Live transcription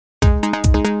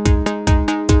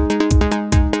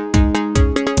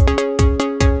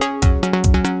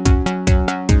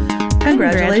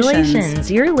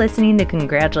Congratulations. You're listening to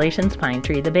Congratulations Pine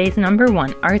Tree, the Bay's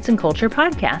 #1 arts and culture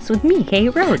podcast with me, Kate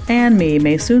Rhodes. And me,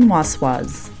 Maysoon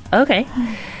Waswaz. Okay.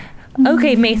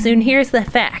 Okay, Maysoon, here's the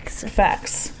facts.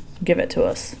 Facts. Give it to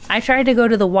us. I tried to go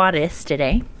to the Wadis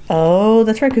today. Oh,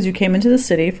 that's right, because you came into the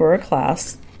city for a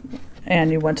class,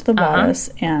 and you went to the Wadis,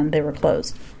 and they were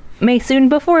closed. Maysoon,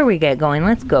 before we get going,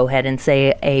 let's go ahead and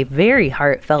say a very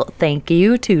heartfelt thank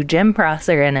you to Jim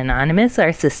Prosser and Anonymous,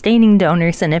 our sustaining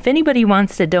donors. And if anybody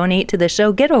wants to donate to the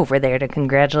show, get over there to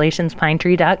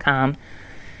congratulationspinetree.com.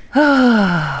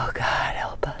 Oh, God,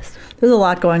 help us. There's a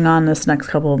lot going on this next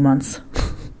couple of months.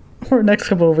 Or next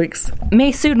couple of weeks.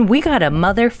 Maysoon, we got a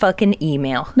motherfucking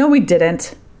email. No, we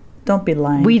didn't. Don't be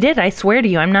lying. We did, I swear to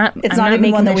you. I'm not. It's not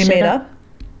even one that we made up?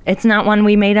 It's not one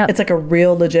we made up. It's like a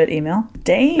real legit email.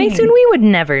 Dang. Maysoon, we would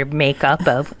never make up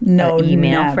an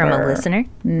email never. from a listener.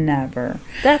 Never.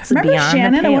 That's Remember beyond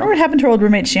Shannon? the pale. I wonder what happened to our old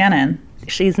roommate Shannon.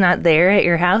 She's not there at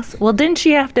your house? Well, didn't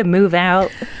she have to move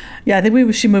out? Yeah, I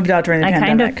think she moved out during the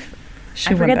pandemic.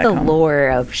 I forget the lore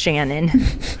of Shannon.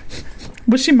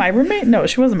 Was she my roommate? No,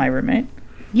 she wasn't my roommate.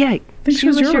 Yeah, I think she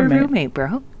was your roommate,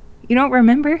 bro. You don't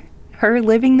remember her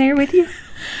living there with you?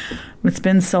 It's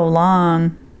been so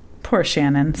long. Poor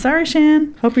Shannon. Sorry,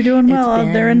 Shan. Hope you're doing well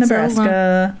out there in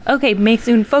Nebraska. Okay,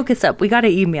 Maysoon, focus up. We got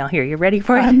an email here. You ready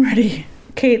for it? I'm ready.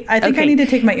 Kate, I think I need to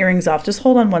take my earrings off. Just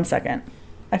hold on 1 second.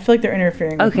 I feel like they're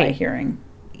interfering with my hearing.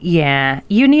 Yeah,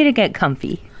 you need to get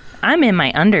comfy. I'm in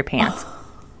my underpants.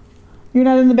 You're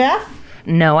not in the bath?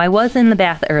 No, I was in the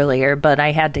bath earlier, but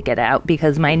I had to get out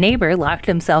because my neighbor locked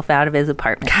himself out of his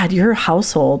apartment. God, your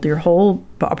household, your whole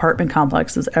apartment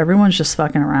complex everyone's just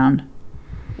fucking around.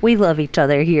 We love each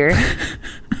other here.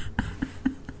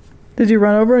 Did you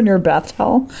run over in your bath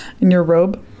towel, in your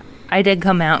robe? I did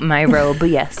come out in my robe,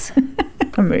 yes.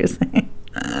 Amazing.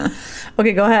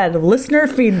 Okay, go ahead. Listener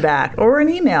feedback or an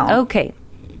email.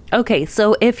 Okay,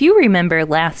 so if you remember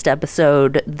last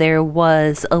episode, there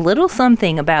was a little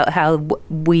something about how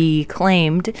we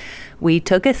claimed, we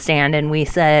took a stand and we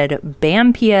said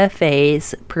BAM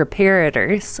PFA's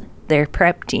preparators, their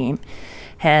prep team,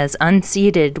 has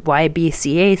unseated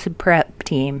YBCA's prep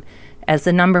team as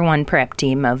the #1 prep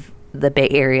team of the Bay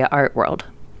Area art world.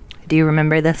 Do you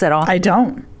remember this at all? I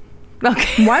don't.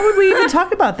 Okay. Why would we even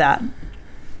talk about that?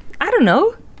 I don't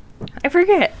know. I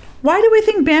forget. Why do we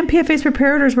think BAM PFA's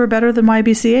preparators were better than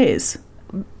YBCA's?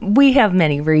 We have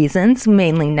many reasons,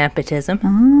 mainly nepotism.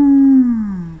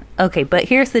 Oh. Okay, but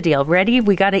here's the deal. Ready?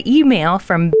 We got an email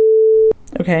from...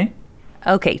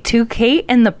 Okay, to Kate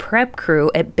and the prep crew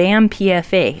at BAM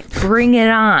PFA. Bring it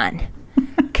on.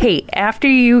 Kate, after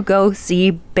you go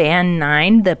see Band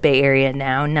 9, the Bay Area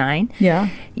Now 9,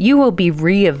 you will be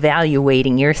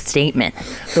reevaluating your statement.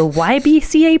 The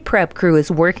YBCA prep crew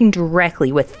is working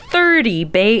directly with 30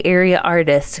 Bay Area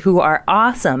artists who are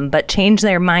awesome but change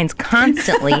their minds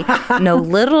constantly, know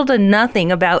little to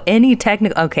nothing about any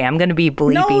technical... Okay, I'm going to be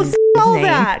bleeping his name.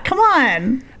 That. Come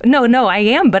on. No, I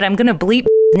am, but I'm going to bleep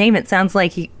his name. It sounds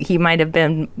like he might have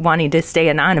been wanting to stay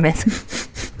anonymous.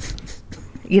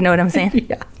 You know what I'm saying?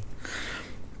 Yeah.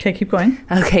 Okay, keep going.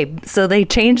 Okay, so they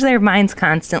change their minds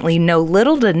constantly, know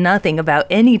little to nothing about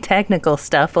any technical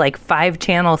stuff like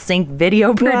 5-channel sync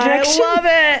video projection. I love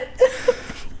it.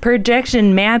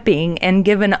 Projection mapping, and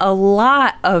given a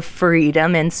lot of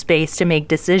freedom and space to make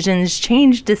decisions,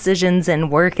 change decisions,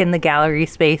 and work in the gallery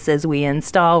space as we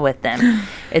install with them.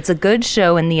 It's a good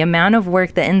show, and the amount of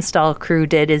work the install crew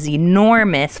did is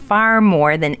enormous, far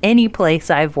more than any place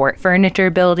I've worked.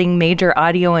 Furniture building, major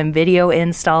audio and video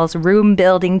installs, room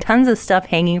building, tons of stuff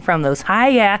hanging from those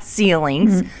high-ass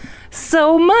ceilings.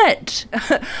 So much.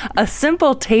 A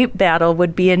simple tape battle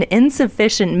would be an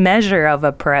insufficient measure of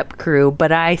a prep crew,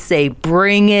 but I say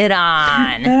bring it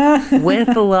on.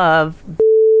 With love.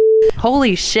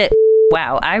 Holy shit.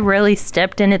 Wow, I really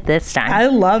stepped in it this time. I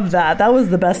love that. That was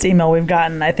the best email we've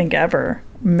gotten, I think, ever.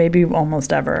 Maybe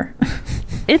almost ever.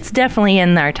 It's definitely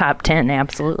in our top 10,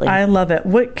 absolutely. I love it.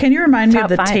 What can you remind me of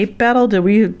the 5. tape battle? Did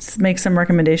we make some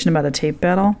recommendation about a tape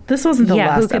battle? This wasn't the last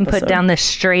episode. Yeah, who can put down the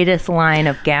straightest line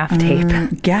of gaff tape?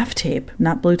 Gaff tape,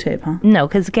 not blue tape, huh? No,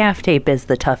 because gaff tape is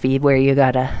the toughie where you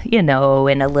gotta, in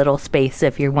a little space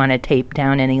if you want to tape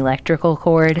down an electrical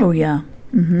cord. Oh, yeah.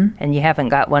 Mm-hmm. And you haven't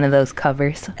got one of those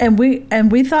covers. And we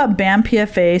thought BAM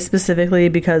PFA specifically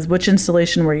because which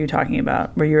installation were you talking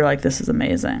about? Where you're like, this is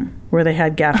amazing. Where they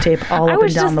had gaff tape all up and down the walls. I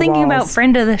was just thinking about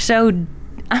friend of the show,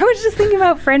 I was just thinking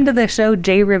about friend of the show,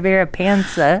 Jay Rivera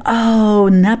Panza. Oh,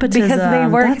 nepotism. Because they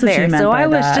work That's what you there. meant So by I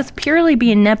was that. just purely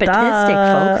being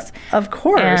nepotistic, folks. Of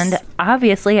course. And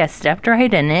obviously, I stepped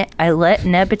right in it. I let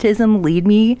nepotism lead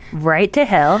me right to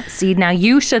hell. See, now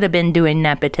you should have been doing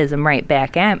nepotism right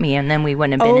back at me, and then we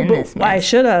wouldn't have been in this mess. I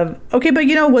should have. Okay, but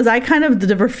was I kind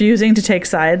of refusing to take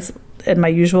sides in my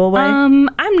usual way? I'm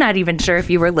not even sure if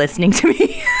you were listening to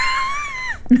me.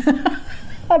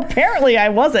 Apparently I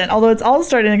wasn't, although it's all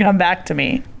starting to come back to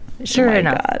me. Sure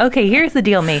enough. God. Okay, here's the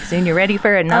deal, Mason. You ready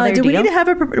for another do deal? we need to have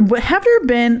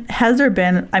has there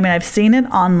been, I mean, I've seen it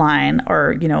online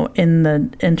or, in the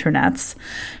internets.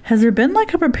 Has there been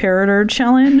like a preparator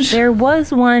challenge? There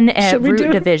was one at Should we do Root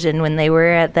it? Division when they were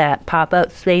at that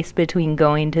pop-up space between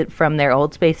going from their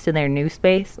old space to their new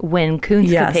space. When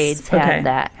Coonscapades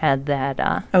had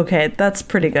that. Okay, that's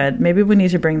pretty good. Maybe we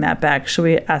need to bring that back. Should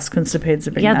we ask Coonscapades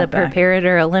to bring that back? Yeah, the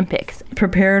Preparator Olympics.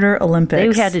 Preparator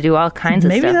Olympics. They had to do all kinds of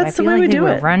Maybe stuff. that's the way we do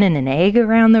were it. running an egg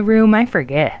around the room. I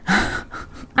forget.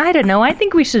 I don't know. I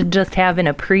think we should just have an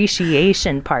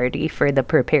appreciation party for the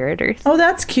preparators. Oh,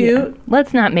 that's cute. Yeah.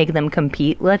 Let's not make them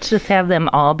compete. Let's just have them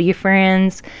all be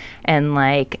friends and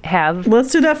have.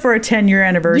 Let's do that for a 10-year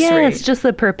anniversary. Yeah, it's just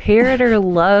the preparator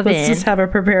love. Let's just have a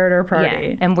preparator party.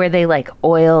 Yeah, and where they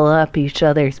oil up each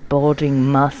other's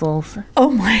bulging muscles.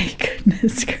 Oh my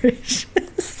goodness gracious.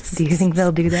 Do you think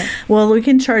they'll do that? Well,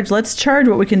 let's charge.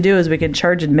 What we can do is we can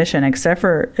charge admission, except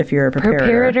for if you're a preparator.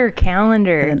 Preparator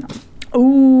calendar.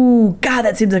 Ooh, God,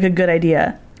 that seems like a good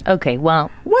idea. Okay,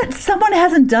 well. What? Someone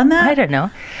hasn't done that? I don't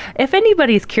know. If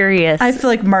anybody's curious. I feel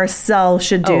like Marcel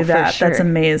should do that. Sure. That's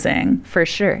amazing. For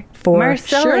sure. For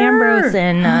Marcel sure. Ambrose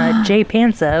and Jay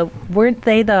Panza, weren't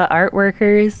they the art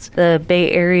workers? The Bay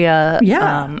Area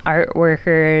art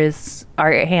workers,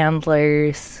 art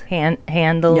handlers,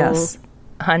 handles, Yes.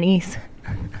 honeys?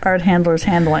 Art handlers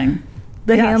handling.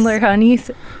 The Yes. handler honeys?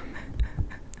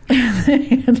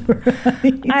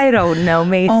 I don't know,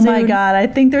 Mason. Oh my God, I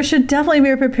think there should definitely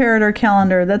be a preparator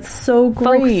calendar. That's so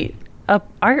great. Folks, a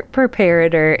art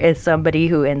preparator is somebody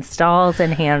who installs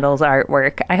and handles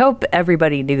artwork. I hope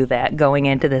everybody knew that going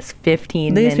into this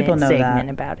 15-minute segment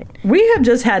about it. We have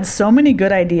just had so many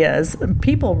good ideas.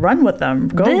 People run with them.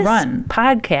 Go run.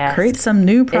 Podcast create some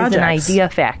new projects. Is an idea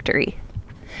factory,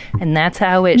 and that's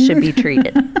how it should be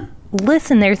treated.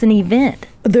 Listen, there's an event.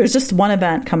 There's just one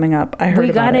event coming up. I heard about it.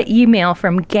 We got an email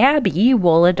from Gabby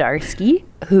Wolodarski,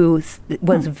 who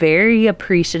was very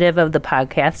appreciative of the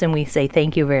podcast, and we say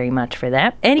thank you very much for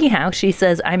that. Anyhow, she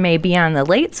says, I may be on the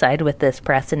late side with this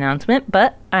press announcement,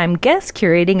 but I'm guest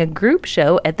curating a group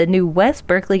show at the new West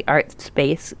Berkeley Art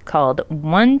Space called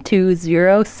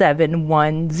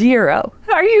 120710.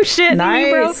 Are you shitting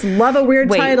me, bro? Nice. Love a weird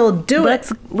title. Do it.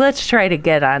 Let's try to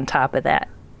get on top of that.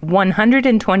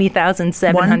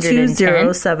 120,710.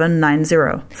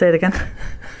 120790. Say it again.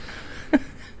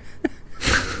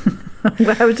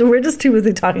 We're just too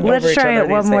busy talking over each other. Let's try it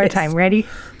one more time. Ready?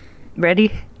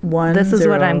 This is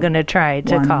what I'm going to try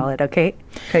to call it, okay?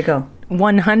 Okay, go.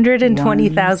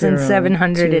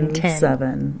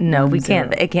 120,710. No, we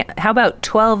can't. It can't. How about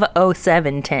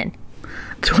 120710?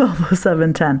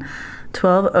 120710.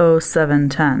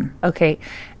 120710. Okay.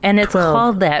 And it's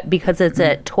called that because it's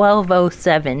at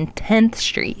 1207 10th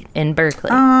Street in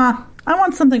Berkeley. I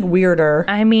want something weirder.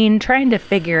 I mean, trying to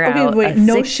figure out a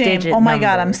no shame. Oh my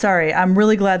God, number. I'm sorry. I'm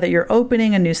really glad that you're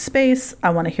opening a new space. I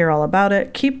want to hear all about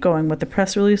it. Keep going with the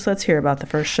press release. Let's hear about the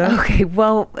first show. Okay,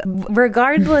 well,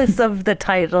 regardless of the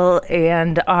title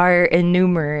and our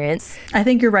enumerants. I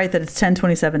think you're right that it's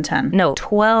 10/27/10. No,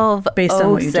 120710. Based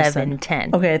on what you just said.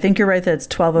 Okay, I think you're right that it's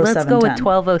 12:07:10. Let's go with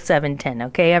 120710,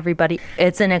 okay, everybody?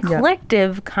 It's an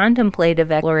eclectic,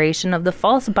 contemplative exploration of the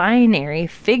false binary,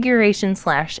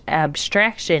 figuration/abstraction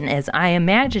as I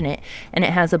imagine it, and it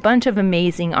has a bunch of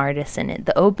amazing artists in it.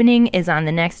 The opening is on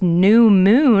the next new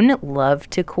moon. Love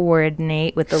to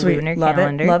coordinate with the lunar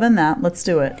calendar. Loving that. Let's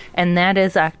do it. And that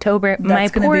is October.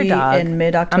 That's my poor dog. In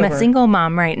mid-October. I'm a single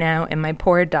mom right now, and my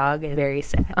poor dog is very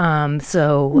sad.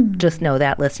 So just know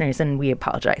that, listeners, and we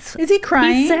apologize. Is he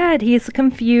crying? He's sad. He's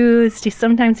confused.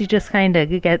 Sometimes he just kind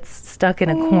of gets stuck in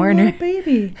a corner. Little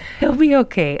baby. He'll be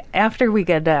okay. After we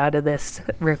get out of this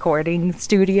recording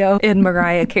studio in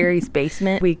Mariah Carey's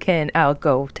basement, I'll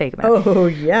go take him out. Oh,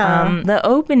 yeah. The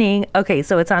opening, okay,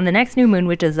 so it's on the next new moon,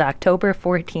 which is October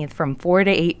 14th from 4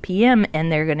 to 8 p.m.,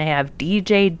 and they're going to have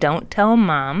DJ Don't Tell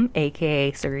Mom,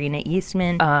 a.k.a. Serena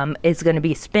Eastman, is going to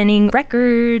be spinning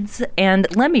records. And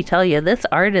let me tell you, this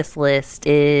artist list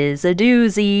is a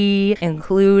doozy,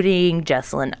 including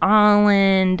Jessalyn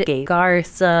Alland, Gabe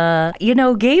Garza. You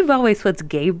know, Gabe always puts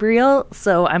Gabriel,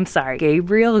 so I'm sorry.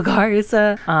 Gabriel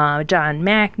Garza, John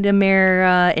McNamara,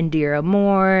 McNamara, Indira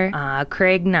Moore,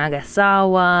 Craig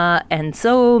Nagasawa, and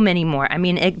so many more. I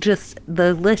mean,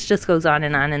 the list just goes on,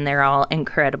 and they're all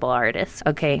incredible artists.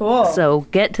 Okay, Cool. So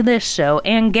get to this show,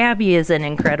 and Gabby is an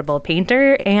incredible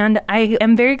painter, and I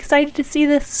am very excited to see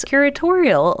this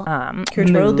curatorial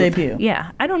move. debut.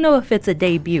 Yeah, I don't know if it's a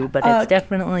debut, but it's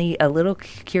definitely a little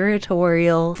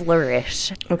curatorial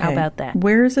flourish. Okay. How about that?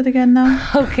 Where is it again now?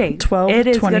 Okay, 12, it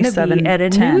is going to 27, be at a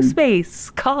 10. new space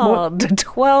called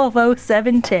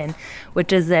 120710,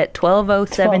 which is at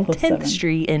 1207 10th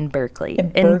Street in Berkeley.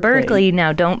 In Berkeley,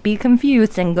 now don't be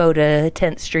confused and go to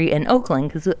 10th Street in Oakland,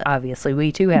 because obviously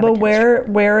we too have a But 10th Street.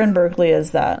 where in Berkeley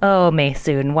is that? Oh,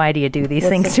 Maysoon, why do you do these What's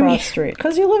things the to me? cross street?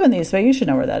 Because you live in the East Bay. You should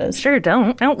know where that is. Sure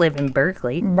don't. I don't live in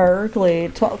Berkeley. Berkeley.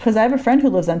 Because I have a friend who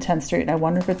lives on 10th Street, and I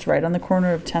wonder if it's right on the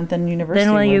corner of 10th and University. Then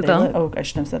will where you they go? live. Oh, I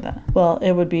shouldn't have said that. Well,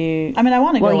 it would be... I mean, I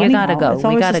want to go. Well, you anyhow. gotta go. It's We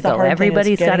always gotta just the go. hard thing is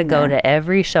Everybody's gotta getting go there. to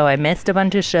every show. I missed a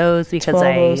bunch of shows because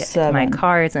my 1207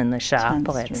 car's in the shop, 10th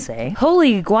let's Street. say.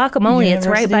 Holy guacamole, it's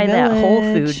right by University that Whole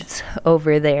Village. Foods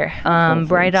over there.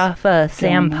 Right Foods. off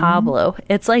San Pablo.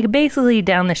 It's like basically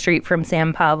down the street from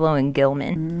San Pablo and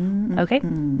Gilman. Okay?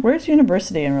 Where's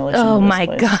University in relation Oh to this my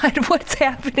place? God, what's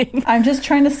happening? I'm just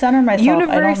trying to center myself. I don't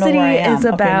know University where I am. is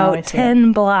Okay, now I about see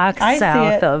 10 blocks I see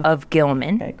south it. of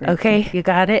Gilman. Okay, great. Okay, you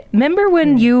got it? Remember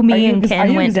when me, and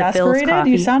Ken went to Phil's exasperated?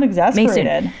 Coffee? You sound exasperated.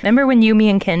 Mason, remember when me,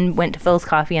 and Ken went to Phil's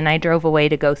Coffee and I drove away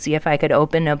to go see if I could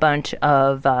open a bunch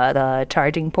of the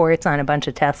charging ports on a bunch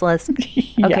of Teslas?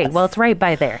 Okay, Yes. well, it's right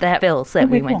by there. That Phil's that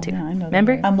Okay, we went cool. to. Yeah, I know that.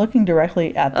 Remember? I'm looking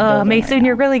directly at the Oh, building Mason, right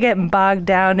you're now. really getting bogged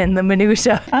down in the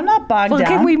minutia. I'm not bogged Well, down.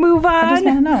 can we move I just on?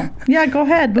 want to know. Yeah, go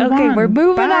ahead. Move Okay, on. we're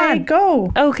moving Bye, on.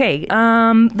 Go. Okay,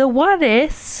 the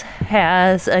Wattis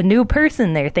has a new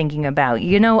person they're thinking about.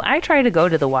 You know, I tried to go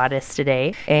to the Wattis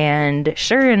today, and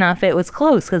sure enough, it was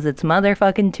closed because it's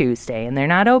motherfucking Tuesday, and they're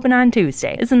not open on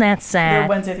Tuesday. Isn't that They're sad?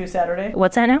 Wednesday through Saturday.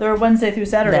 What's that now? They're Wednesday through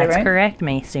Saturday, That's right? correct,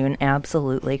 Maysoon.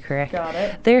 Absolutely correct. Got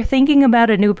it. They're thinking about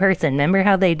a new person. Remember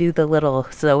how they do the little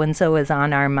so-and-so is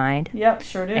on our mind? Yep,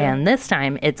 sure do. And this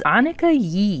time, it's Annika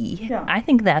Yee. Yeah. I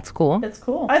think that's cool. It's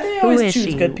cool. I think they Who always is choose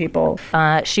she? good people.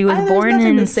 She was There's born nothing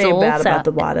in to say Seoul, bad about South.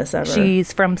 the Wattis ever.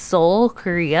 She's from Seoul,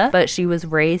 Korea, but she was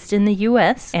raised in the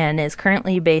U.S. and is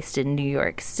currently based in New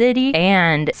York City.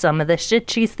 And some of the shit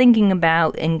she's thinking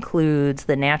about includes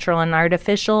the natural and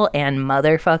artificial and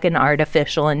motherfucking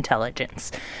artificial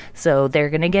intelligence. So they're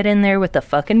gonna get in there with the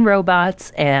fucking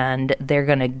robots and they're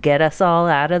gonna get us all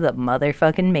out of the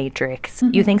motherfucking matrix.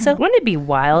 You think so? Wouldn't it be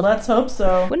wild? Let's hope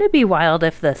so. Wouldn't it be wild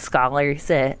if the scholars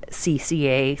at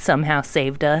CCA somehow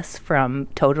saved us from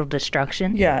total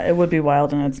destruction? Yeah, it would be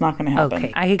wild, and it's not going to happen.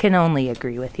 Okay, I can only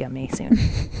agree with you, Mason.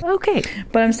 Okay,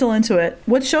 But I'm still into it.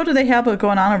 What show do they have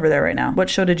going on over there right now? What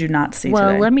show did you not see well,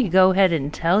 today? let me go ahead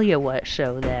and tell you what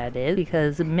show that is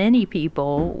because many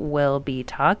people will be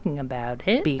talking about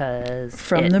it because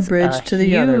From the it's bridge a to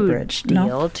the other huge bridge. deal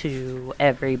No. to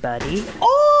everybody.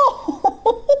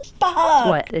 Oh, fuck.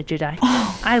 What? Did you die?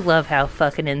 I love how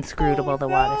fucking inscrutable the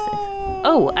Wattis is.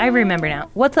 Oh, I remember now.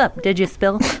 What's up? Did you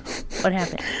spill? What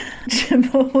happened?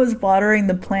 Jimbo was watering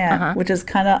the plant, which is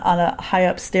kind of on a high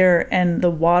up stair, and the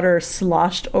water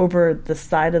sloshed over the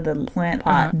side of the plant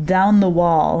pot down the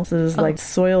wall. So there's like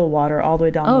soil water all the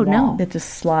way down Oh, the wall. no. It just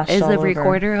sloshed Is all the over.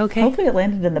 recorder okay? Hopefully it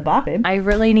landed in the box, babe. I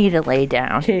really need to lay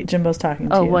down. Kate, Jimbo's talking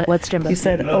to Oh, you. what's Jimbo? You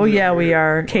said, "Oh yeah, we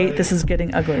are." Kate, this is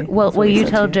getting ugly. Well, That's will what he you said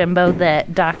tell to Jimbo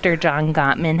that Dr. John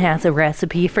Gottman has a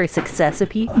recipe for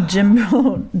successipy?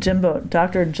 Jimbo,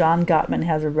 Dr. John Gottman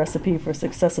has a recipe for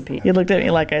successipy. He looked at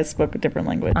me like I spoke a different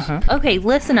language. Okay,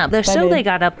 listen up. The show babe. they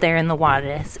got up there in the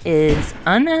Wattis is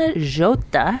Ana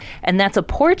Jota, and that's a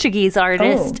Portuguese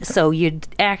artist, Oh. so you'd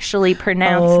actually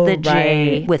pronounce Oh, the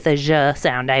J right. with a J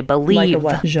sound, I believe. Like a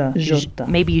what? Jota.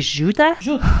 Maybe Juta?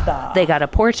 Jota. They got a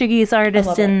Portuguese artist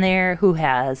love in it. there who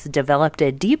has developed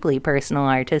a deeply personal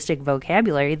artistic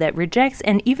vocabulary that rejects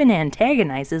and even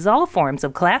antagonizes all forms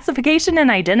of classification and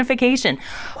identification.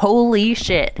 Holy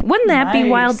shit. Wouldn't that be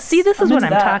Nice. wild? See, this is I'm what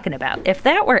into I'm that. talking about. If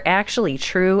that were actually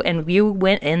true and you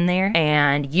went in there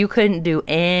and you couldn't do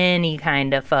any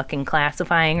kind of fucking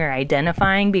classifying or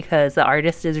identifying because the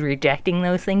artist is rejecting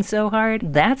those things so hard,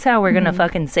 that's how we're gonna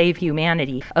fucking save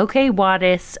humanity. Okay,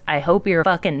 Wattis, I hope you're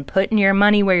fucking putting your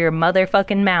money where your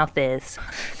motherfucking mouth is.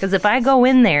 Because if I go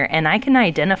in there and I can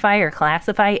identify or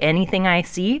classify anything I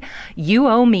see, you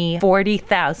owe me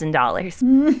 $40,000.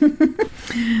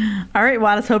 All right,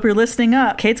 Wattis, hope you're listening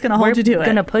up. Kate's going to hold you to We're it.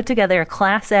 gonna put together a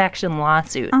class action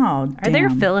lawsuit. Oh, Are there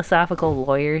damn. philosophical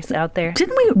lawyers out there?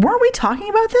 Weren't we talking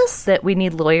about this? That we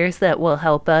need lawyers that will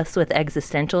help us with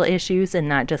existential issues and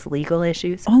not just legal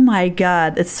issues? Oh my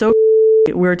God. It's so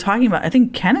We were talking about, I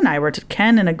think Ken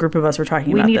and a group of us were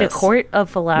talking about this. We need a court of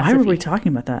philosophy. Why were we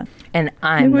talking about that? And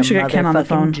I'm Maybe we should the get Ken on the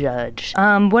phone. judge.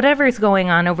 Whatever's going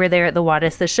on over there at the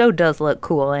Wattis, the show does look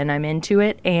cool, and I'm into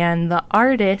it. And the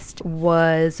artist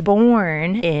was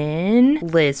born in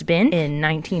Lisbon in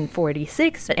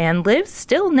 1946 and lives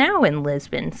still now in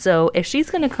Lisbon. So if she's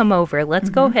going to come over, let's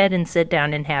go ahead and sit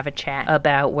down and have a chat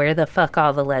about where the fuck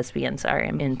all the lesbians are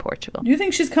in Portugal. You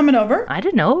think she's coming over? I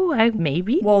don't know.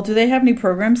 Maybe. Well, do they have any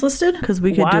programs listed? Because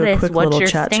we could do a quick little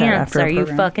chat after Are a you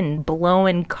program. fucking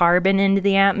blowing carbon into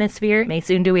the atmosphere?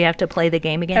 Masoon, do we have to play the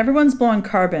game again? Everyone's blowing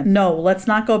carbon. No, let's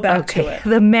not go back to it.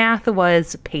 The math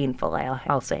was painful,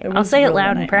 I'll say it. I'll say it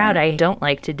loud and proud. I don't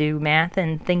like to do math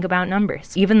and think about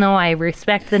numbers, even though I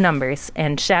respect the numbers.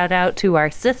 And shout out to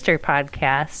our sister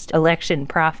podcast, Election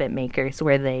Profit Makers,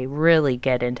 where they really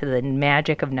get into the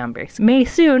magic of numbers.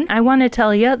 Masoon, I want to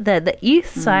tell you that the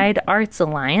East Side Arts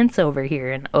Alliance over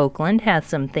here in Oakland has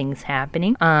some things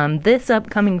happening. This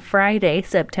upcoming Friday,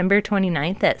 September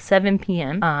 29th at 7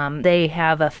 p.m., they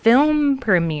have a film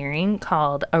premiering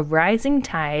called A Rising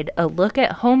Tide, A Look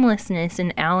at Homelessness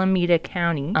in Alameda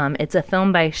County. It's a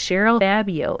film by Cheryl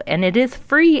Fabio, and it is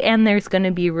free, and there's going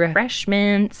to be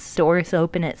refreshments. Doors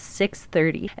open at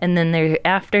 6:30. And then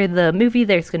after the movie,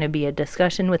 there's going to be a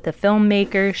discussion with the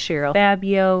filmmaker, Cheryl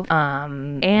Fabio,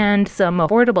 and some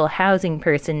affordable housing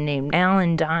person named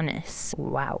Alan Donis.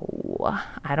 Wow.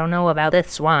 I don't know about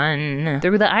this one.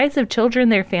 Through the eyes of children,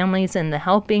 their families, and the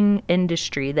helping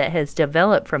industry that has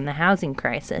developed from the housing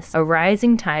crisis, A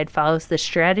Rising Tide follows the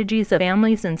strategies of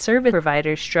families and service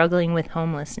providers struggling with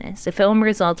homelessness. The film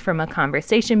results from a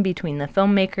conversation between the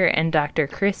filmmaker and Dr.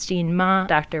 Christine Ma.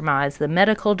 Dr. Ma is the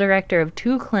medical director of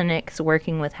 2 clinics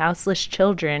working with houseless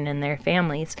children and their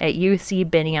families at UC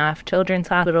Benioff Children's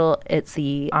Hospital. It's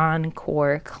the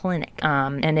Encore Clinic.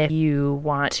 And if you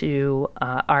want to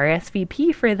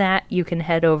RSVP for that, you can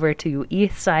head over to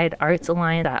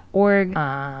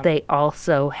eastsideartsalliance.org. They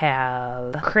also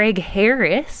have Craig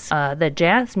Harris, the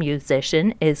jazz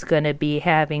musician, is going to be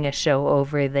having a show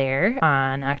over there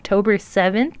on October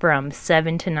 7th from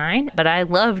 7 to 9. But I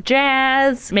love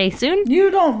jazz. Masoon?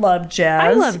 You don't love jazz.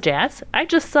 I love jazz. I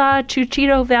just saw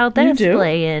Chuchito Valdez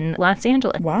play in Los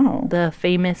Angeles. Wow. The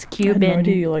famous Cuban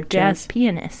jazz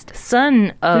pianist.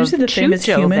 Son of Did you say the famous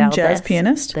Chucho human Valdez, jazz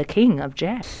pianist? the king of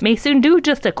jazz. Masoon, do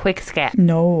just a quick scat.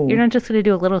 No. You're not just going to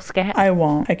do a little scat? I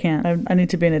won't. I can't. I need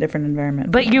to be in a different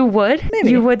environment. But you would?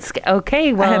 Maybe. You would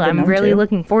okay, well, I'm really to.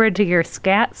 looking forward to your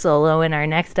scat solo in our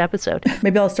next episode.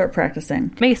 Maybe I'll start practicing.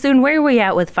 Masoon, where are we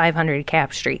at with 500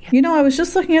 Cap Street? You know, I was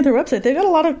just looking at their website. They've got a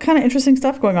lot of kind of interesting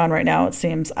stuff going on right now, it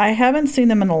seems. I haven't seen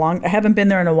them I haven't been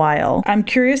there in a while. I'm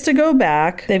curious to go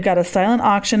back. They've got a silent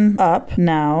auction up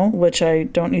now, which I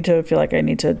don't need to feel like I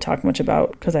need to talk much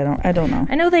about because I don't know.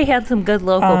 I know they had some good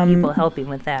local people helping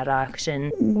with that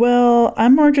auction. Well,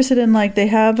 I'm more interested in they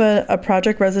have a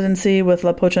project residency with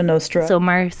La Pocha Nostra. So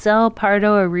Marcel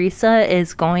Pardo Arisa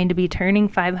is going to be turning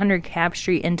 500 Cap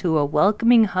Street into a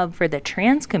welcoming hub for the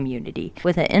trans community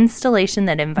with an installation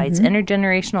that invites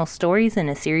intergenerational stories and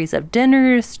a series of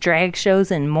dinners, drag shows,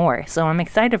 and more. So I'm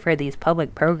excited for these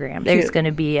public programs. There's going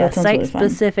to be a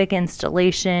site-specific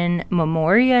installation,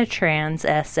 Memoria Trans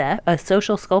SF, a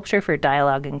social sculpture for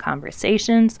dialogue and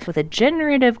conversations with a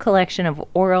generative collection of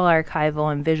oral,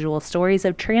 archival, and visual stories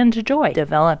of trans joy,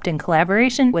 developed in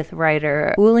collaboration with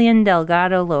writer Julian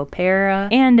Delgado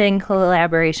Lopera and in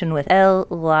collaboration with El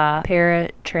La Para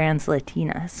Trans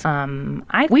Latinas.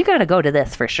 We got to go to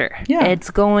this for sure. Yeah. It's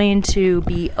going to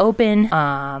be open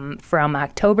from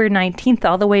October 19th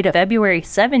all the way to February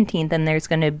 17th, and there's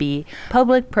going to be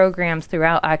public programs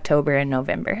throughout October and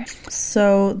November.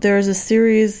 So there's a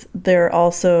series. They're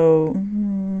also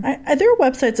their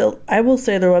websites. I will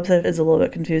say their website is a little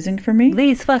bit confusing for me.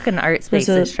 These fucking art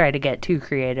spaces try to get too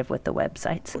creative with the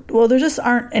websites. Well, there just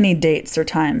aren't any dates or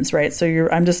times, right? So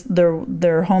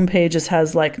their homepage just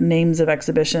has names of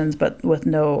exhibitions, but with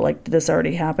no this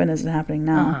already happened. Is it happening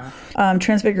now?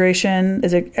 Transfiguration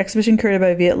is an exhibition curated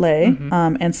by Viet Le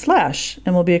and Slash,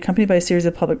 and will be accompanied by a series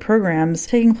of public programs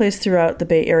taking place throughout the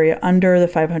Bay Area under the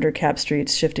 500 Cap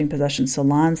Street's Shifting Possession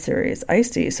Salon series. I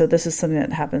see. So this is something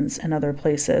that happens in other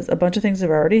places. A bunch of things have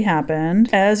already happened,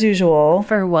 as usual.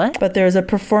 For what? But there's a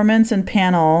performance and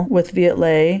panel with Viet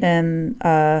Le and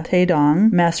Tae Dong,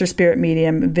 Master Spirit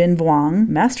Medium Vinh Vuong,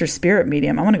 Master Spirit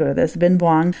Medium. I want to go to this. Vinh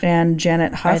Vuong and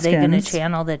Janet Hoskins. Are they going to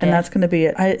channel the dead? And that's going to be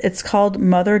it. It's called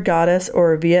Mother Goddess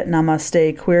or Viet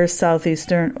Namaste, Queer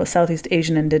Southeast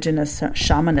Asian Indigenous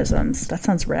Shamanisms. That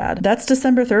sounds rad. That's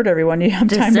December 3rd, everyone. You have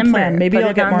time to plan. Maybe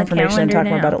I'll get more information and talk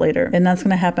more about it later. And that's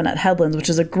going to happen at Headlands, which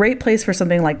is a great place for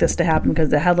something like this to happen because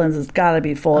the Headlands has got to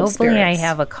be full of spirits. Hopefully I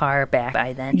have a car back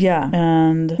by then. Yeah,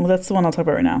 and well, that's the one I'll talk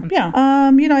about right now.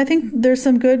 Yeah, you know, I think there's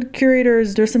some good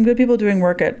curators. There's some good people doing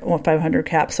work at 500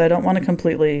 Cap, so I don't want to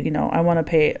completely, you know, I want to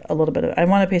pay a little bit of, I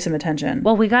want to pay some attention.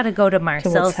 Well, we got to go to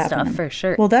Marcel's stuff for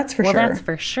sure. Well, that's for sure. Well, that's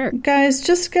for sure. Guys,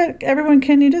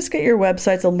 can you just get your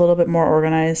websites a little bit more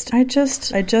organized? I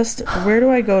just, where do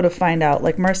I go to find out?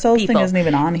 Like, Marcel's thing isn't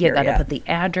even on here yet. You got to put the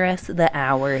address, the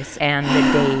hours, and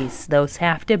the days. Those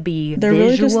have to be They're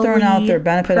really just throwing out their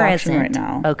benefit auction right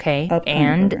now. Okay.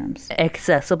 And programs.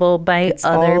 Accessible by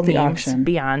other means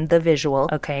beyond the visual.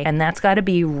 Okay. And that's got to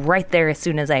be right there as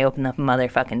soon as I open the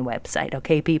motherfucking website.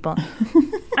 Okay, people?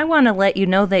 I want to let you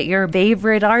know that your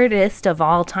favorite artist of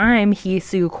all time, Hee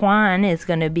Soo Kwon, is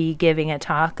going to be giving a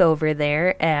talk over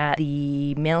there at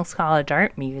the Mills College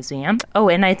Art Museum. Oh,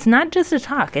 and it's not just a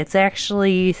talk. It's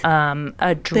actually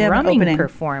a drumming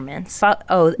performance. First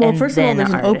of all, there's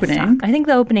an opening. Talk. I think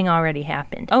the opening already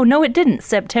happened. Oh, no, it didn't.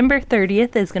 September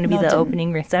 30th is going to be the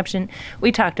opening reception.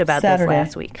 We talked about this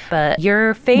last week. But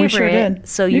your favorite, we sure did.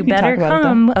 So you better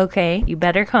come. Okay, you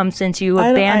better come since you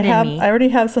abandoned me. I already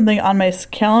have something on my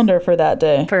calendar for that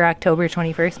day. For October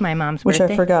 21st, my mom's birthday.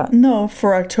 Which I forgot. No,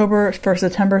 for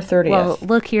September 30th. Well,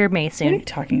 look here, Mason. What are you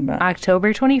talking about?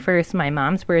 October 21st, my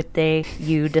mom's birthday.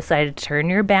 You decided to turn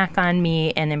your back on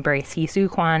me and embrace Hee Soo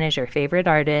Kwon as your favorite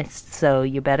artist. So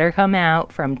you better come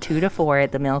out from 2 to 4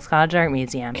 at the Mills College Art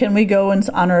Museum. Can we go in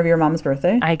honor of your mom's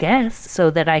birthday? I guess, so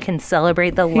that I can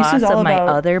celebrate the loss of my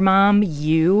other mom,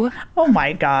 you. Oh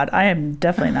my God, I am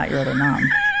definitely not your other mom.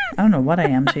 I don't know what I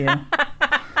am to you.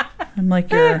 I'm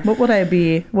like what would I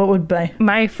be? What would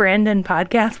my friend and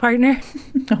podcast partner?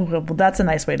 Oh, well, that's a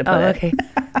nice way to put it. Okay.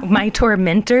 My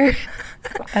tormentor.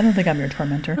 I don't think I'm your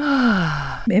tormentor.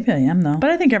 Maybe I am, though.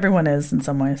 But I think everyone is in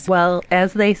some ways. Well,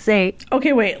 as they say.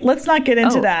 Okay, wait. Let's not get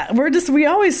into that. We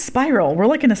always spiral. We're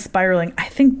like in a spiraling. I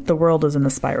think the world is in a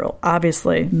spiral.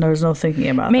 Obviously, there's no thinking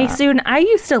about that. Maysoon, I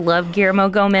used to love Guillermo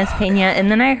Gomez Pena,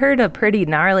 and then I heard a pretty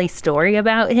gnarly story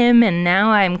about him, and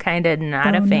now I'm kind of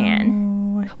not a fan. No.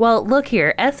 Well, look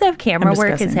here. SF Camera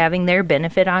Work is having their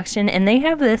benefit auction, and they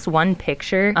have this one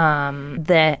picture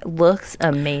that looks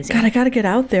amazing. God, I gotta get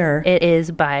out there. It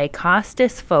is by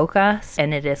Costas Focus,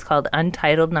 and it is called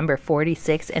Untitled number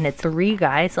 46, and it's 3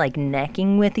 guys like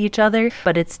necking with each other,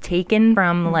 but it's taken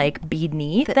from like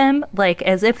beneath them, like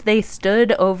as if they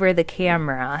stood over the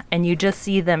camera, and you just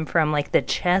see them from like the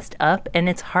chest up, and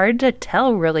it's hard to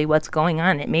tell really what's going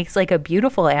on. It makes like a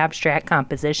beautiful abstract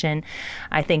composition.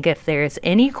 I think if there's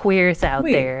any queers out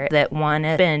there that want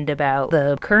to spend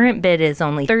the current bid is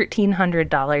only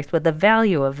 $1,300, but the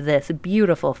value of this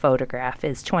beautiful photograph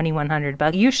is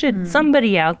 $2,100. You should,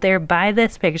 somebody out there, buy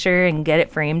this picture and get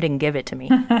it framed and give it to me.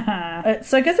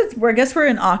 So I guess we're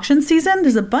in auction season.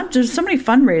 There's so many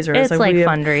fundraisers. It's like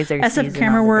fundraiser season.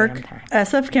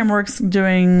 SF Camera Work's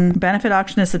doing benefit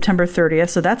auction is September 30th,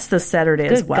 so that's this Saturday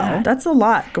as well. God. That's a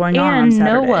lot going on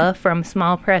Saturday. And Noah from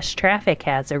Small Press Traffic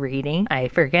has a reading. I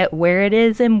forget where it is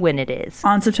and when it is.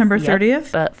 On September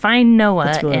 30th? But find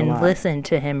Noah and listen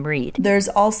to him read. There's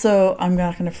also, I'm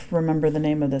not going to remember the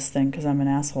name of this thing because I'm an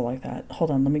asshole like that.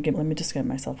 Hold on, let me just get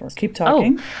myself first. Keep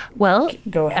talking. Oh, well,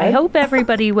 go ahead. I hope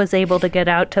everybody was able to get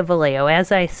out to Vallejo.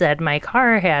 As I said, my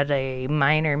car had a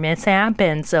minor mishap,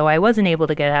 and so I wasn't able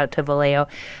to get out to Vallejo,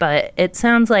 but it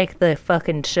sounds like the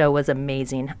fucking show was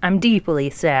amazing. I'm deeply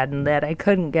saddened that I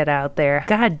couldn't get out there.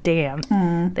 God damn.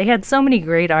 They had so many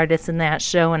great artists in that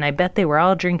show, and I bet they were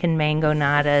all drinking mango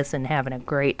nadas and having a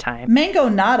great time. Mango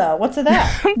nada? What's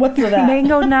that? What's that?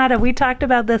 Mango nada. We talked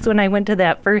about this when I went to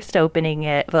that first opening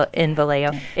in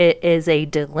Vallejo. It is a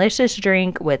delicious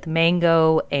drink with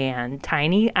mango and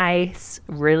tiny ice,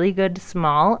 really good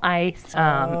small ice,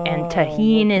 and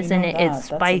tahini is in it. It's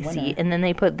spicy. And then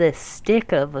they put this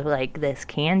stick of like this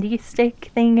candy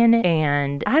stick thing in it.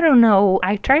 And I don't know.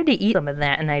 I tried to eat some of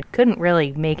that and I couldn't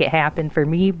really make it happen for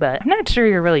me, but I'm not sure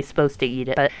you're really supposed to eat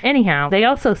it. But anyhow, they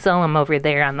also sell them over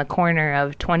there on the corner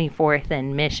of 24th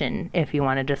and Mission if you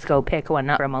want to just go pick one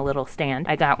up from a little stand.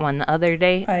 I got one the other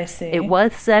day. I see. It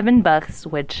was $7,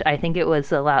 which I think it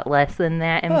was a lot less than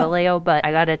that in Vallejo, but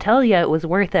I gotta tell you, it was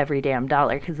worth every damn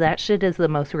dollar because that shit is the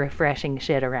most refreshing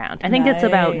shit around. I think it's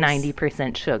about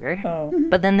 90% sugar.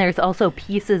 But then there's also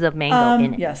pieces of mango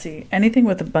in it. Yeah, see, anything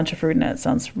with a bunch of fruit in it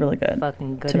sounds really good.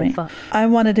 Fucking good to me. I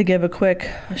wanted to give a quick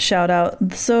shout out.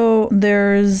 So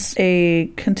there's a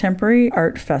contemporary Contemporary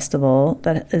Art Festival.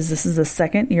 This is the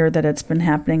second year that it's been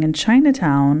happening in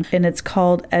Chinatown, and it's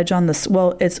called Edge on the...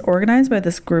 Well, it's organized by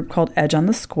this group called Edge on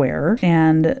the Square,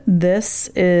 and this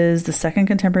is the second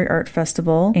Contemporary Art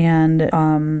Festival, and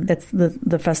it's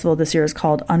the festival this year is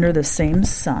called Under the Same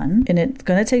Sun, and it's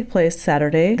going to take place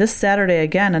Saturday. This Saturday,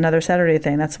 again, another Saturday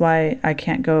thing. That's why I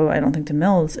can't go, I don't think, to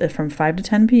Mills from 5 to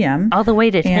 10 p.m. All the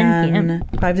way to 10 p.m.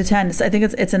 5 to 10. So I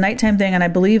think it's a nighttime thing, and I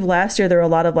believe last year there were a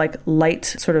lot of like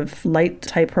light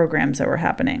type programs that were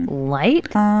happening.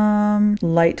 Light-filled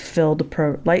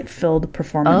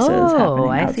performances happening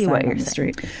outside what you're on the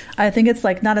street. I think it's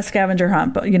like not a scavenger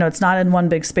hunt, but it's not in one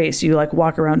big space. You like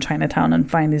walk around Chinatown and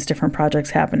find these different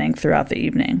projects happening throughout the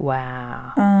evening.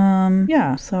 Wow.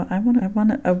 Yeah. So I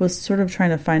was sort of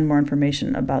trying to find more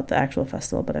information about the actual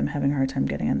festival, but I'm having a hard time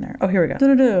getting in there. Oh, here we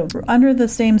go. Under the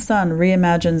Same Sun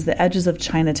reimagines the edges of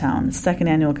Chinatown, second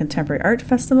annual Contemporary Art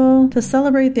Festival to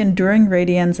celebrate the enduring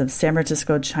radiance of San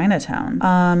Francisco Chinatown.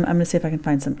 I'm going to see if I can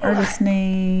find some artist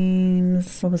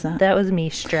names. What was that? That was me.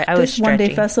 This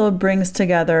one-day festival brings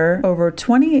together over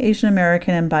 20 Asian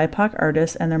American and BIPOC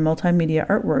artists and their multimedia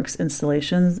artworks,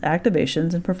 installations,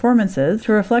 activations, and performances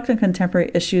to reflect on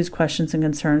contemporary issues, questions, and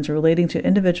concerns relating to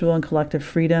individual and collective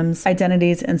freedoms,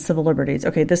 identities, and civil liberties.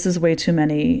 Okay, this is way too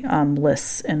many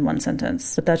lists in one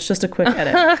sentence, but that's just a quick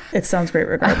edit. It sounds great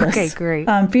regardless. Okay, great.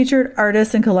 Featured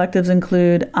artists and collectives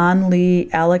include An Lee,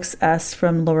 Alex S.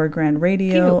 from Lower Grand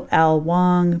Radio, Al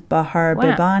Wong, Bahar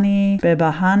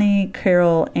Bebahani,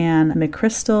 Carol Ann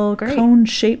McChrystal, Cone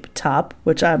Shape Top,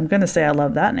 which I'm going to say I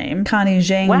love that name, Connie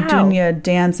Zhang, Dunya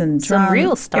Dance and Drum, some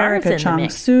real stars Erica Chong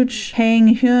Such,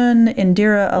 Hang Hyun,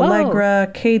 Indira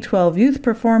Allegra, K-12 Youth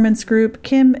Performance Group,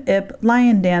 Kim Ip,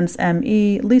 Lion Dance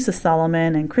ME, Lisa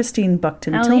Solomon, and Christine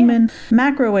Buckton-Tillman,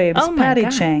 Macrowaves, Patty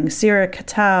Chang, Sierra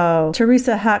Katao,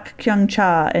 Teresa Hak Kyung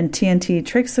Cha, and TNT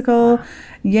Trixicle,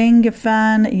 Yang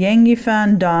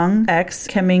Yifan Dong, ex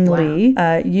Keming Lee,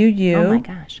 Yu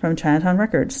from Chinatown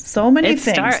Records. So many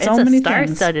things. It's a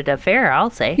star-studded affair, I'll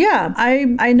say. Yeah,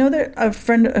 I know that a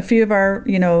few of our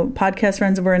podcast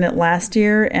friends were in it last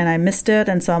year, and I missed it,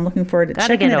 and so I'm looking forward to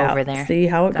checking it out. There. See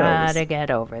how it goes. Gotta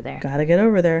get over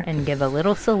there. And give a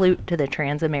little salute to the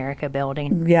Transamerica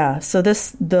building. Yeah. So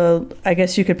I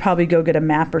guess you could probably go get a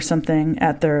map or something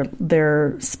at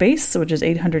their space, which is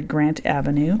 800 Grant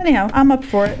Avenue. Anyhow, I'm up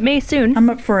for it. May soon. I'm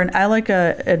up for it. I like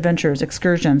adventures,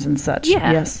 excursions, and such.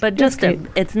 Yeah. Yes. But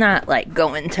it's not like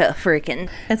going to freaking...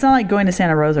 It's not like going to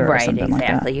Santa Rosa or something like that. Right,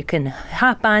 exactly. You can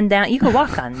hop on down. You can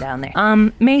walk on down there.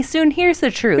 May soon, here's the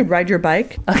truth. Ride your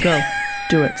bike. Okay. Go.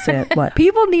 Do it. Say it. What?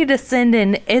 People need to send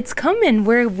in. It's coming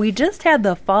where we just had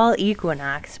the fall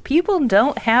equinox. People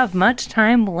don't have much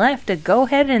time left to go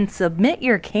ahead and submit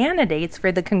your candidates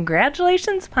for the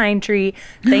Congratulations Pine Tree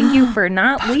Thank You for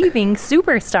Not Leaving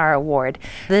Superstar Award.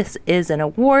 This is an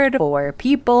award for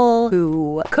people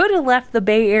who could have left the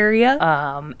Bay Area,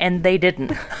 and they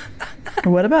didn't.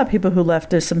 What about people who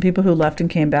left? There's some people who left and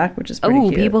came back, which is pretty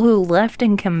cute. People who left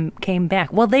and came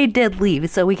back. Well, they did leave,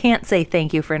 so we can't say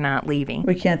thank you for not leaving.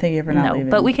 We can't thank you for not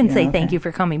leaving. But we can say thank you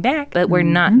for coming back, but we're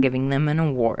not giving them an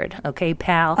award. Okay,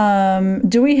 pal?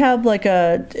 Do we have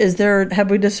have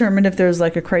we determined if there's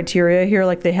like a criteria here,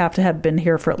 like they have to have been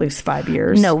here for at least 5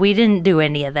 years? No, we didn't do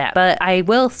any of that. But I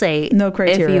will say... No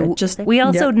criteria. We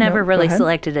also never really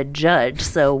selected a judge,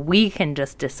 so we can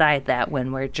just decide that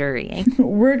when we're jurying.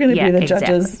 We're going to be the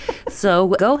judges. So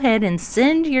go ahead and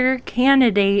send your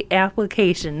candidate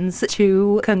applications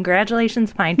to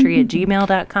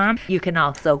congratulationspinetree@gmail.com. You can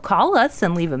also call us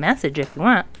and leave a message if you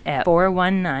want at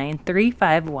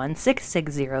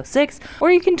 419-351-6606,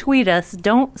 or you can tweet us.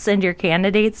 Don't send your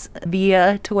candidates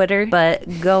via Twitter,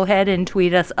 but go ahead and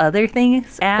tweet us other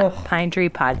things at Pine Tree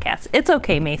Podcast. It's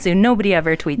okay, Mason. Nobody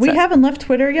ever tweets us. We haven't left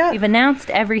Twitter yet. We've announced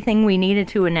everything we needed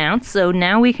to announce, so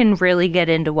now we can really get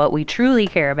into what we truly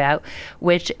care about,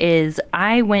 which is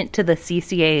I went to the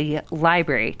CCA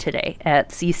library today at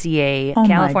CCA,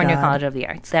 California College of the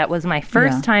Arts. That was my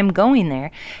first time going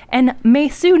there. And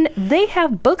Maysoon, they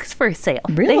have books for sale.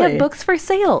 Really? They have books for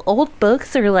sale. Old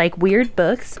books or like weird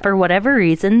books for whatever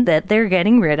reason that they're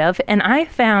getting rid of. And I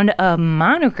found a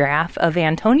monograph of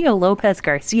Antonio Lopez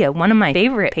Garcia, one of my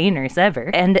favorite painters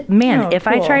ever. And man, if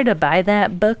I tried to buy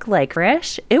that book like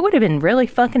fresh, it would have been really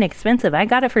fucking expensive. I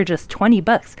got it for just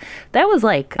 $20. That was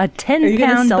like a 10-pound book. Are you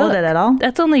going to sell it at all?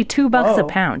 That's only $2 a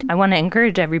pound. I want to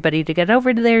encourage everybody to get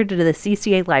over there to the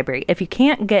CCA library. If you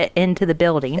can't get into the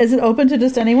building... Is it open to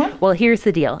just anyone? Well, here's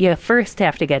the deal. You first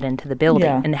have to get into the building.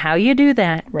 Yeah. And how you do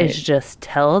that Right. is just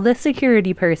tell the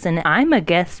security person, I'm a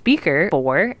guest speaker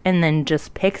for, and then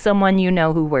just pick someone you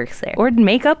know who works there. Or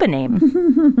make up a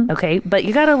name. Okay? But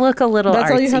you got to look a little That's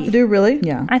artsy. all you have to do, really?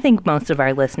 Yeah. I think most of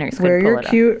our listeners could Wear pull your it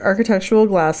off. cute architectural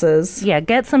glasses. Yeah,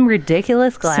 get some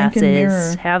ridiculous Sink in mirror.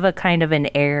 glasses. Have a kind of an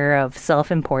air of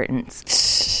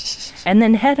self-importance. And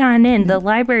then head on in. The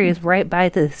library is right by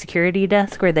the security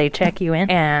desk where they check you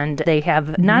in. And they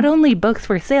have not only books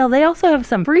for sale, they also have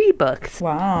some free books.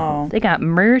 Wow. They got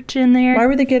merch in there. Why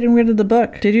were they getting rid of the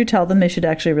book? Did you tell them they should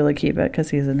actually really keep it because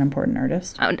he's an important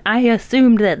artist? I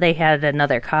assumed that they had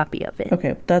another copy of it.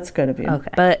 Okay, that's good of you.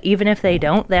 Okay. But even if they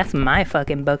don't, that's my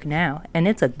fucking book now. And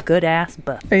it's a good-ass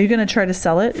book. Are you going to try to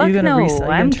sell it? Fuck Are you gonna no, resell? Are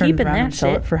you I'm gonna turn keeping around that and sell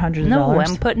shit. it for hundreds No, of dollars?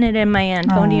 I'm putting it in my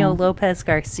Antonio Aw. Lopez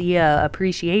Garcia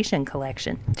appreciation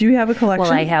collection. Do you have a collection?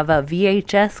 Well, I have a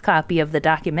VHS copy of the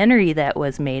documentary that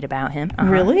was made about him.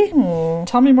 Really? Oh.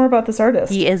 Tell me more about this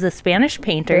artist. He is a Spanish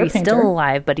painter. Fair He's painter. still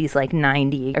alive, but he's like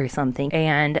 90 or something.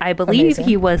 And I believe Amazing.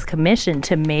 he was commissioned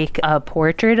to make a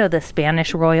portrait of the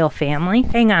Spanish royal family.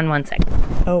 Hang on one second.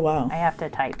 Oh, wow. I have to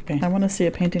type. Okay. I want to see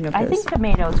a painting of I his. think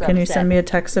Tomato's Can you upset. send me a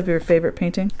text of your favorite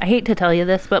painting? I hate to tell you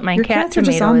this, but my Your cat cats are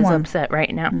just Tomato on is one. upset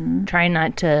right now. Try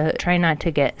not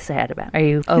to get sad about it. Are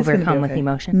you He's gonna be overcome with okay.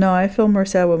 emotion? No, I feel more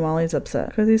sad when Molly's upset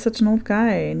because he's such an old guy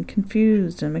and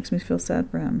confused, and it makes me feel sad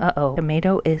for him. Uh-oh.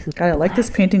 Tomato is God, I like this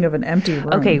painting of an empty room.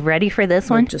 Okay, ready for this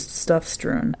one? With just stuff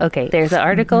strewn. Okay, there's an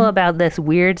article about this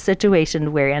weird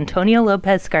situation where Antonio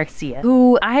Lopez Garcia,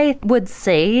 who I would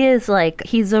say is like,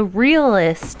 he's a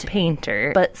realist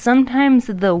painter, but sometimes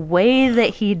the way that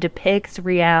he depicts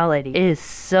reality is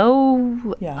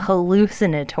so Yeah.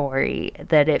 hallucinatory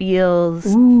that it feels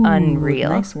Ooh, unreal.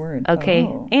 nice word. Okay,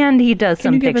 Oh. and he does Can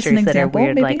some you give us an pictures that are example,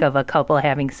 weird, maybe? like of a couple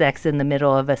having sex in the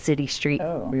middle of a city street.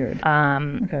 Oh, weird.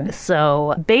 Okay.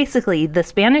 So basically, the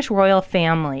Spanish royal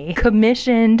family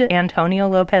commissioned Antonio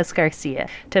Lopez Garcia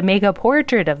to make a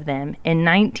portrait of them in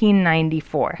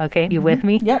 1994. Okay, you with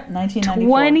me? Yep, 1994.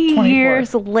 20 24.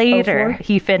 years later, 04?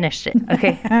 he finished it.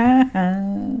 Okay.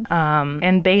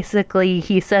 And basically,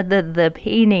 he said that the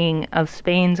painting of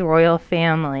Spain's royal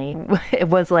family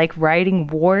was like writing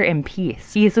War and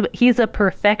Peace. He's a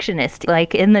perfectionist.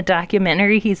 Like in the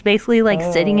documentary, he's basically like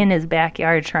sitting in his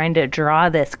backyard trying to draw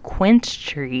this quince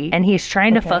tree, and he's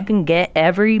trying to Okay. fucking get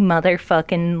every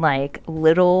motherfucking like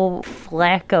little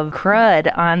fleck of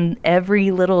crud on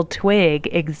every little twig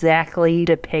exactly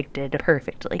depicted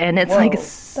perfectly. And it's Whoa, like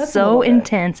that's a so little bit.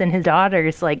 intense, and his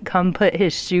daughters like come put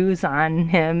his shoes on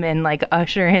him and like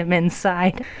usher him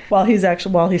inside. While he's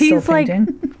still He's like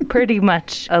painting. pretty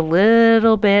much a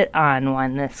little bit on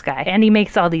one, this guy. And he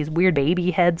makes all these weird baby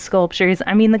head sculptures.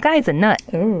 I mean, the guy's a nut.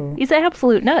 Oh. He's an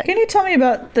absolute nut. Can you tell me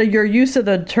about your use of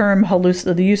the term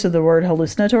the use of the word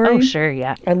hallucinatory? Oh, sure,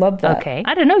 yeah. I love that. Okay.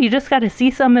 I don't know. You just got to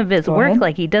see some of his Go work. ahead.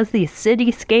 Like, he does these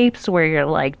cityscapes where you're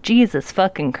like, Jesus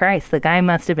fucking Christ, the guy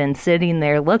must have been sitting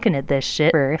there looking at this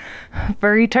shit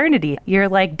for eternity. You're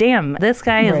like, damn, this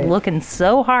guy Right. is looking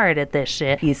so hard at this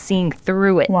shit. He's seeing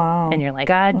through it. Wow. And you're like,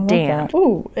 God damn.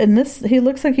 Oh, and he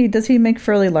looks like does he make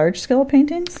fairly large scale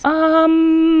paintings?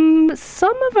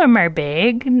 Some of them are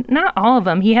big. Not all of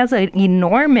them. He has an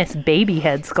enormous baby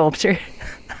head sculpture.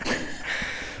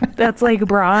 That's like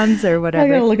bronze or whatever.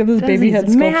 I gotta look at this Does baby these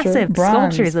head sculpture. massive Bronze.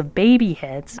 sculptures of baby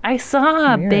heads. I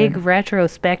saw a Weird. big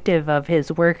retrospective of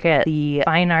his work at the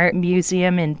Fine Art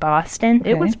Museum in Boston.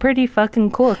 It Okay. was pretty fucking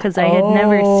cool because I had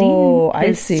never Oh, seen I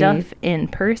his see. stuff in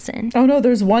person. Oh no,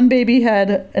 there's one baby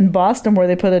head in Boston where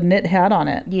they put a knit hat on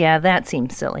it. Yeah, that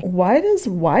seems silly. Why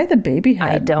the baby head?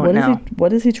 I don't What is know.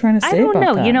 what is he trying to say I don't about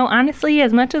know. that? You know, honestly,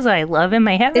 as much as I love him,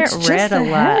 I haven't It's just read a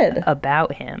the lot head.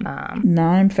 about him. Now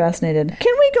I'm fascinated.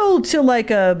 Can we go to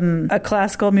like a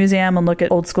classical museum and look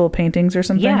at old school paintings or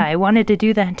something? Yeah, I wanted to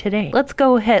do that today. Let's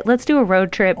go ahead. Let's do a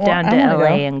road trip down to I wanna LA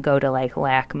go. and go to like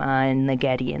LACMA and the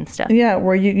Getty and stuff. Yeah,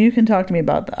 where you can talk to me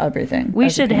about everything. We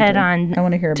as a should head painter. on I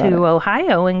want to hear about to it.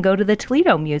 Ohio and go to the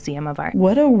Toledo Museum of Art.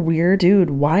 What a weird dude.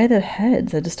 Why the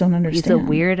heads? I just don't He's understand. a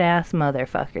weird ass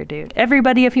motherfucker, dude.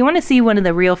 Everybody, if you want to see one of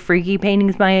the real freaky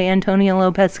paintings by Antonio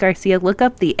Lopez Garcia, look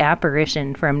up The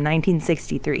Apparition from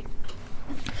 1963.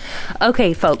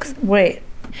 Okay, folks. Wait.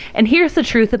 And here's the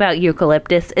truth about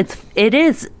eucalyptus. It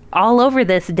is all over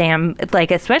this damn,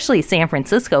 like, especially San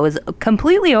Francisco is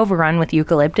completely overrun with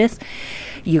eucalyptus.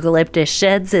 Eucalyptus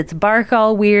sheds its bark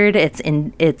all weird. It's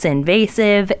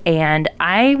invasive, and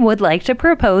I would like to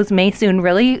propose, Maysoon,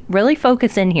 really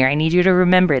focus in here. I need you to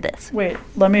remember this. Wait,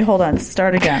 let me hold on.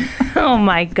 Start again. Oh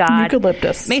my God,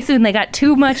 Eucalyptus. Maysoon, they got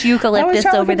too much eucalyptus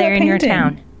trying to over look at there that in your painting.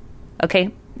 town. Okay,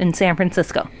 in San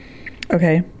Francisco.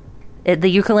 Okay. The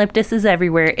eucalyptus is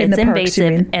everywhere. In It's the parks, you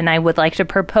invasive, mean? and I would like to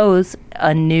propose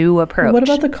a new approach. What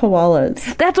about the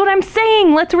koalas? That's what I'm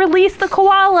saying. Let's release the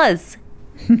koalas.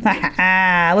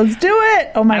 Let's do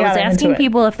it. Oh my I God, was I'm asking into it.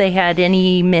 people if they had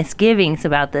any misgivings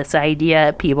about this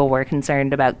idea. People were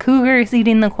concerned about cougars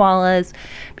eating the koalas.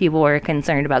 People were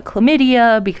concerned about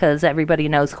chlamydia because everybody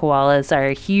knows koalas are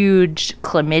huge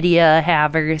chlamydia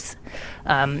havers.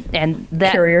 And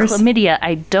that Carriers. chlamydia,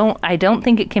 I don't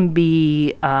think it can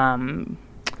be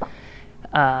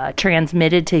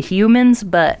transmitted to humans,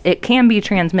 but it can be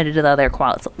transmitted to the other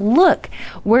koalas. Look,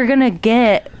 we're gonna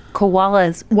get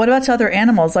koalas. What about to other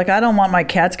animals? Like, I don't want my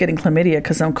cats getting chlamydia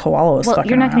because some koala was Well, fucking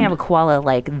you're not gonna around. have a koala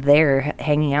like there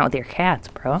hanging out with your cats,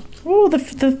 bro. Oh,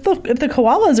 if the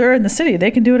koalas are in the city, they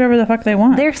can do whatever the fuck they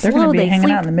want. They're going slow. to be They hanging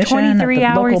sleep out in the Mission, at 23 the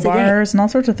hours local a day. bars, and all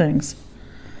sorts of things.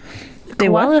 They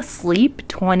what? Koalas sleep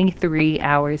 23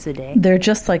 hours a day. They're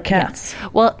just like cats.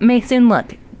 Well, Mason,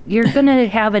 look, you're gonna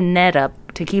have a net up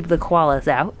to keep the koalas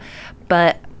out,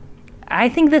 but I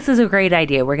think this is a great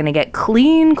idea. We're gonna get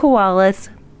clean koalas.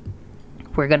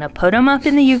 We're gonna put them up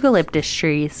in the eucalyptus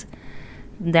trees.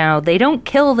 Now, they don't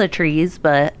kill the trees,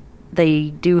 but they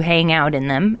do hang out in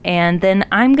them. And then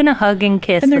I'm gonna hug and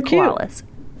kiss And the they're cute. koalas.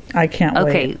 I can't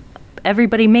Okay, wait.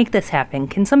 everybody make this happen.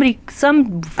 Can somebody,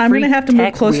 some I'm going to freak have to move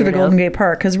tech closer to weirdo- Golden Gate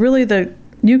Park because really the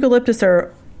eucalyptus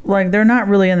are, like, they're not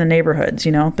really in the neighborhoods,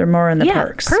 you know? They're more in the Yeah,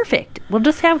 parks. perfect. We'll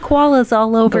just have koalas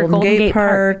all over Golden Gate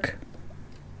Park. Park.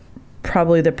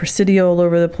 Probably the Presidio all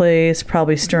over the place.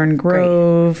 Probably Stern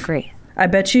Grove. Great. I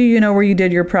bet you know where you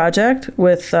did your project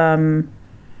with fucking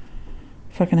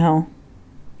hell.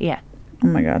 Yeah. Oh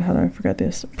my God, how did I forget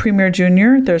this? Premier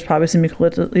Junior. There's probably some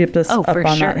eucalyptus Oh, up for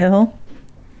on sure. that hill.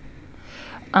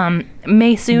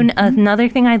 Maysoon, another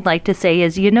thing I'd like to say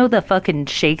is, you know, the fucking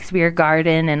Shakespeare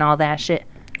Garden and all that shit?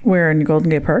 Where in Golden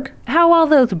Gate Park? How all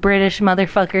those British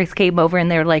motherfuckers came over and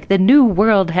they're like, the new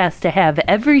world has to have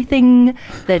everything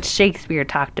that Shakespeare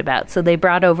talked about. So they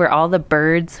brought over all the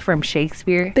birds from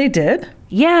Shakespeare. They did?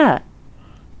 Yeah.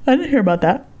 I didn't hear about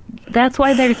that. That's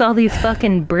why there's all these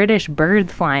fucking British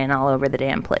birds flying all over the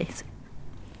damn place.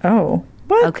 Oh.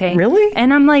 What? Okay. Really?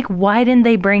 And I'm like, why didn't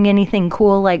they bring anything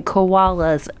cool like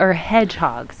koalas or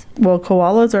hedgehogs? Well,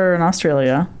 koalas are in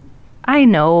Australia. I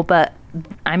know, but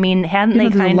I mean, hadn't Yeah, they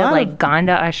but there's a kind of lot like of- gone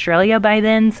to Australia by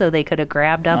then so they could have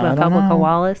grabbed up I a don't couple know.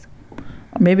 koalas?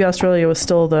 Maybe Australia was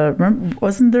still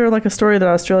wasn't there like a story that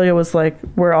Australia was like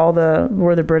where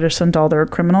the British sent all their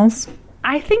criminals?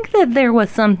 I think that there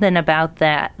was something about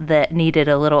that needed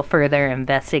a little further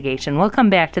investigation. We'll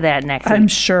come back to that next I'm week.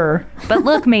 sure. But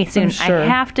look, Mason, I'm sure. I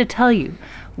have to tell you,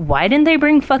 why didn't they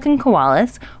bring fucking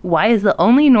koalas? Why is the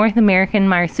only North American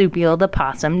marsupial the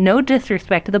possum? No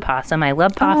disrespect to the possum. I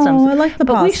love possums. I like the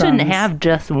But we shouldn't possums. have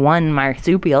just one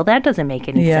marsupial. That doesn't make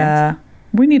any sense. Yeah.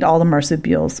 We need all the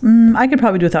marsupials. I could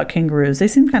probably do without kangaroos. They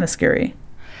seem kind of scary.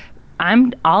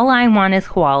 All I want is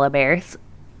koala bears.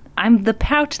 The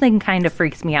pouch thing kind of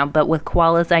freaks me out, but with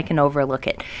koalas I can overlook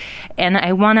it. And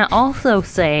I want to also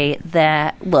say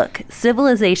that, look,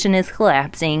 civilization is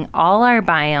collapsing. All our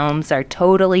biomes are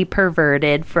totally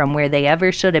perverted from where they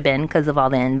ever should have been because of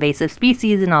all the invasive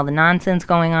species and all the nonsense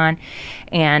going on.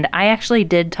 And I actually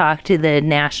did talk to the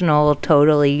National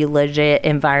Totally Legit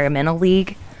Environmental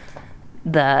League,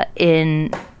 the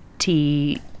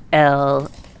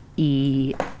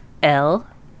NTLEL.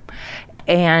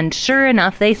 And sure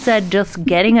enough, they said just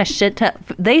getting a shit ton.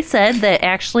 They said that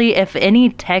actually, if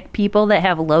any tech people that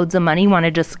have loads of money want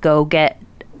to just go get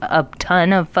a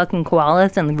ton of fucking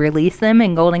koalas and release them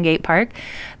in Golden Gate Park,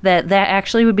 that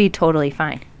actually would be totally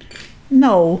fine.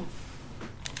 No.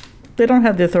 They don't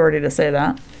have the authority to say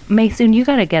that. Mason, you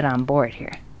got to get on board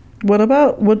here. What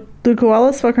do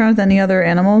koalas fuck around with any other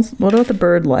animals? What about the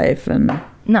bird life and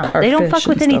No, our they don't fish fuck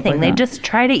with and stuff anything. like They that? just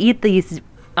try to eat these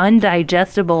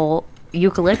undigestible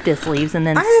eucalyptus leaves and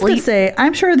then I have sleep. to say,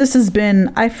 I'm sure this has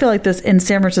been, I feel like this in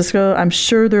San Francisco, I'm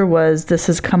sure this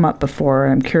has come up before,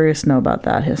 and I'm curious to know about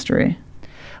that history.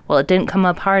 Well, it didn't come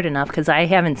up hard enough because I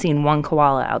haven't seen one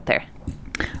koala out there.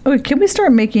 Okay, can we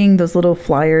start making those little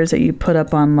flyers that you put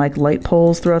up on like light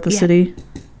poles throughout the Yeah. city?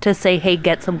 To say, hey,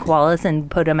 get some koalas and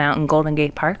put them out in Golden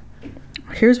Gate Park.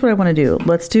 Here's what I want to do.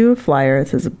 Let's do a flyer that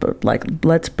says, like,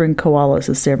 let's bring koalas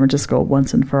to San Francisco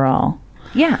once and for all.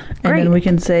 Yeah, And great. then we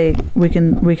can say, we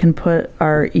can put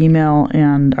our email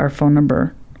and our phone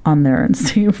number on there and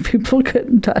see if people get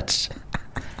in touch.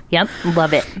 Yep,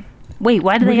 love it. Wait,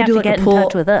 why do We they could have do to like get a in pull,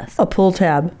 touch with us? a pull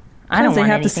tab. I don't Because they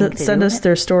want have to anything to send do us with it.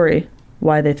 their story,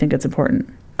 why they think it's important.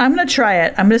 I'm going to try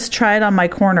it. I'm going to try it on my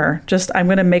corner. I'm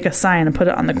going to make a sign and put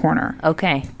it on the corner.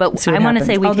 Okay. But I want to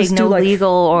say we take no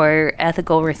legal or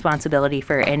ethical responsibility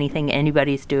for anything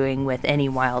anybody's doing with any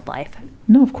wildlife.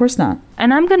 No, of course not.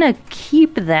 And I'm going to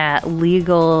keep that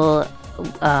legal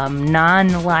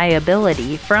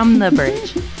non-liability from the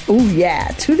bridge. Oh, yeah.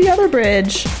 To the other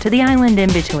bridge. To the island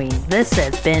in between. This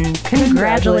has been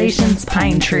Congratulations,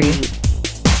 Pine Tree.